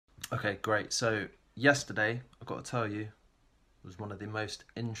Okay, great. So yesterday, I've got to tell you, was one of the most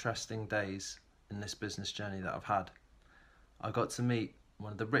interesting days in this business journey that I've had. I got to meet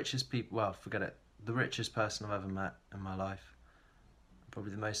one of the richest people, well, forget it, the richest person I've ever met in my life.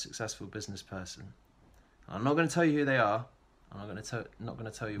 Probably the most successful business person. And I'm not going to tell you who they are. Not going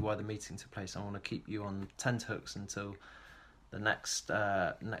to tell you why the meeting took place. I want to keep you on tenterhooks until the next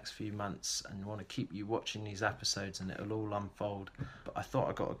few months, and want to keep you watching these episodes, and it'll all unfold. But I thought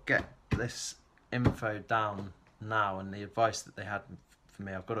I got to get this info down now, and the advice that they had for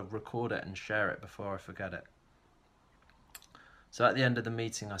me, I've got to record it and share it before I forget it. So at the end of the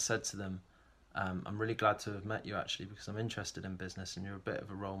meeting, I said to them, I'm really glad to have met you, actually, because I'm interested in business and you're a bit of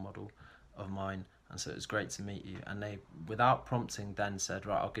a role model of mine, and so it was great to meet you. And they, without prompting, then said,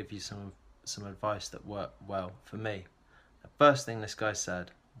 right, I'll give you some advice that worked well for me. The first thing this guy said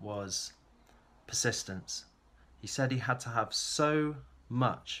was persistence. He said he had to have so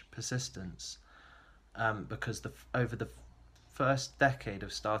much persistence because over the first decade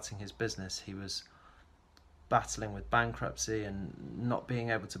of starting his business, he was battling with bankruptcy and not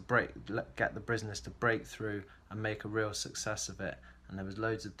being able to get the business to break through and make a real success of it. And there was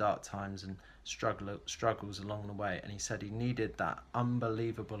loads of dark times and struggles along the way. And he said he needed that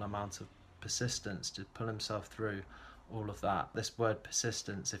unbelievable amount of persistence to pull himself through all of that. This word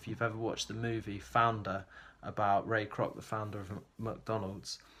persistence, if you've ever watched the movie Founder about Ray Kroc, the founder of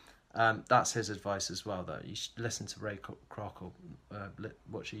McDonald's, that's his advice as well, though. You should listen to Ray Kroc or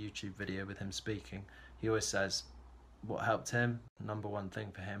watch a YouTube video with him speaking. He always says what helped him, number one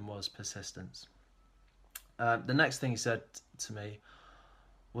thing for him, was persistence. The next thing he said to me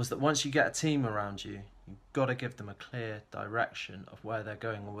was that once you get a team around you, you've got to give them a clear direction of where they're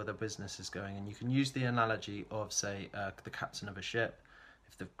going or where the business is going. And you can use the analogy of, say, the captain of a ship.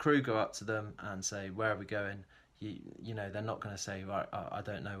 If the crew go up to them and say, where are we going? You know, they're not going to say, right, I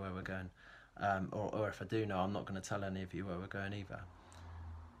don't know where we're going. Or if I do know, I'm not going to tell any of you where we're going either.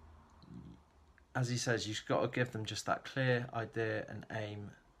 As he says, you've got to give them just that clear idea and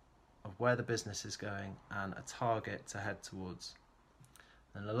aim of where the business is going and a target to head towards.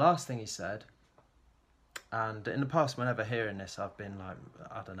 And the last thing he said, and in the past whenever hearing this I've been like,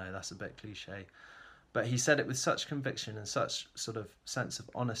 I don't know, that's a bit cliche, but he said it with such conviction and such sort of sense of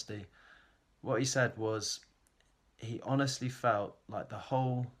honesty. What he said was he honestly felt like the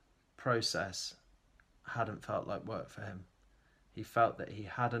whole process hadn't felt like work for him. He felt that he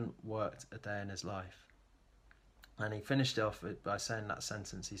hadn't worked a day in his life. And he finished it off by saying that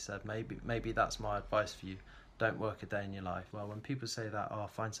sentence. He said, maybe that's my advice for you. Don't work a day in your life. Well, when people say that,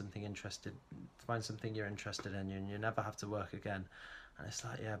 find something you're interested in, and you never have to work again. And it's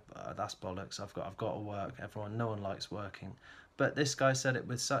like, yeah, that's bollocks. I've got to work. No one likes working. But this guy said it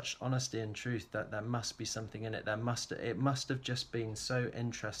with such honesty and truth that there must be something in it. It must have just been so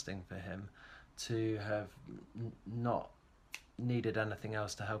interesting for him to have not needed anything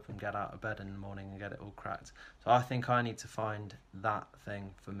else to help him get out of bed in the morning and get it all cracked. So I think I need to find that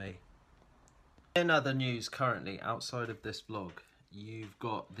thing for me. In other news currently, outside of this vlog, you've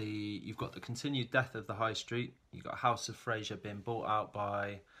got the continued death of the high street. You've got House of Fraser being bought out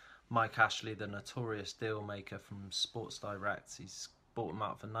by Mike Ashley, the notorious deal maker from Sports Direct. He's bought them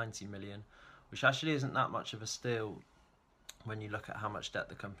out for 90 million, which actually isn't that much of a steal when you look at how much debt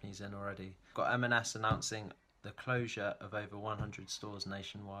the company's in already. Got M&S announcing the closure of over 100 stores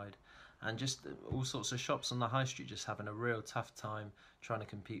nationwide, and just all sorts of shops on the high street just having a real tough time trying to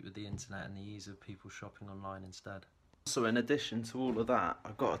compete with the internet and the ease of people shopping online instead. So in addition to all of that,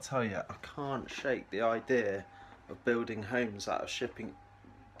 I've got to tell you, I can't shake the idea of building homes out of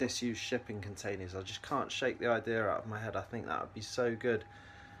disused shipping containers. I just can't shake the idea out of my head. I think that would be so good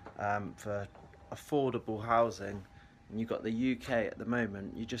for affordable housing. And you've got the UK at the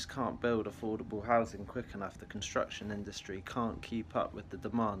moment, you just can't build affordable housing quick enough. The construction industry can't keep up with the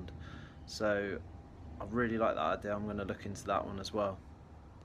demand. So I really like that idea. I'm going to look into that one as well.